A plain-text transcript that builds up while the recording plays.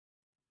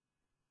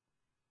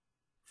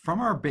From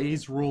our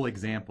Bayes rule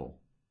example,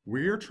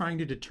 we're trying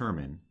to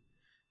determine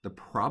the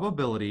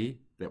probability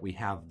that we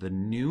have the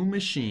new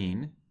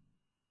machine,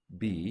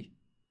 B,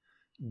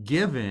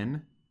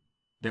 given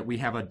that we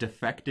have a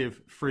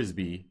defective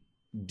Frisbee,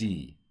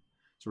 D.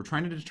 So we're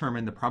trying to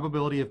determine the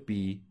probability of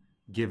B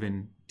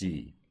given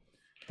D.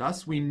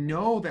 Thus, we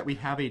know that we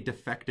have a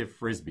defective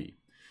Frisbee.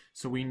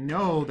 So we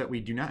know that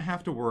we do not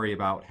have to worry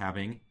about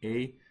having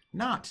a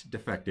not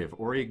defective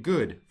or a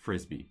good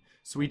Frisbee.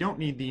 So we don't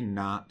need the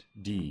not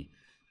D,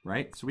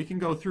 right? So we can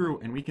go through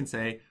and we can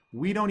say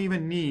we don't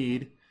even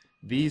need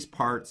these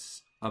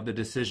parts of the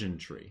decision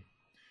tree.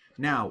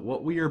 Now,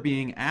 what we are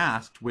being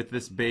asked with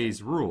this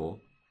Bayes rule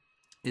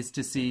is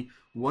to see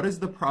what is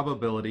the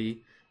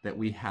probability that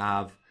we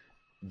have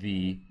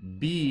the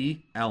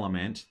B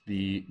element,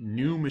 the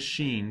new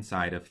machine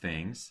side of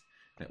things,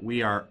 that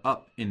we are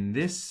up in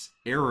this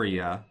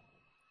area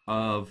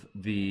of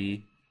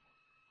the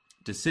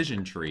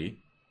decision tree,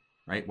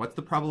 right? What's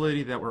the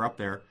probability that we're up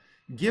there,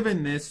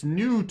 given this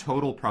new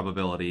total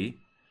probability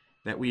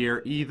that we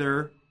are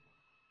either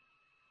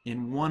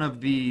in one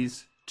of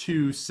these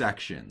two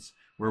sections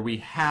where we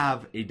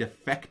have a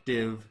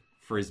defective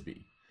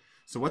Frisbee.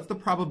 So what's the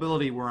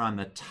probability we're on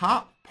the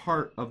top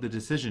part of the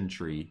decision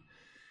tree,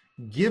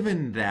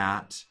 given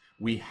that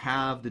we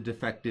have the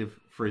defective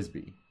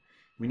Frisbee?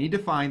 We need to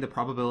find the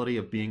probability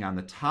of being on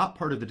the top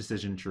part of the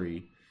decision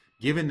tree,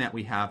 given that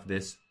we have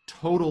this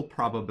total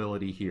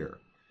probability here.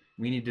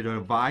 We need to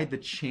divide the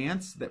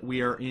chance that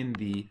we are in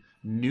the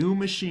new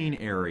machine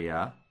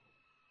area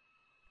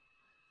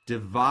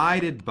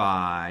divided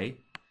by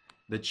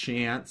the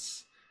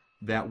chance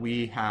that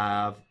we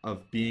have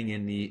of being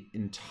in the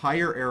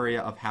entire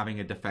area of having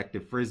a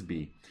defective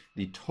Frisbee,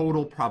 the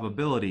total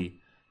probability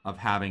of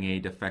having a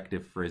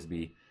defective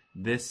Frisbee,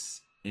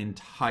 this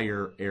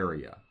entire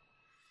area.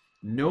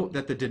 Note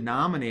that the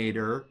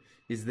denominator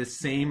is the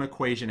same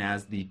equation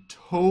as the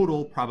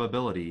total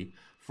probability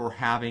for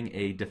having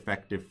a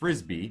defective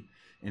Frisbee,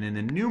 and in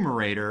the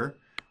numerator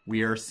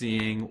we are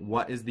seeing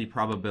what is the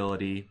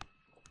probability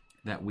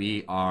that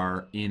we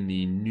are in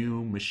the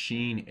new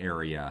machine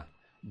area,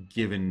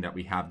 given that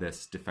we have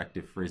this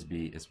defective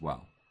Frisbee as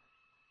well.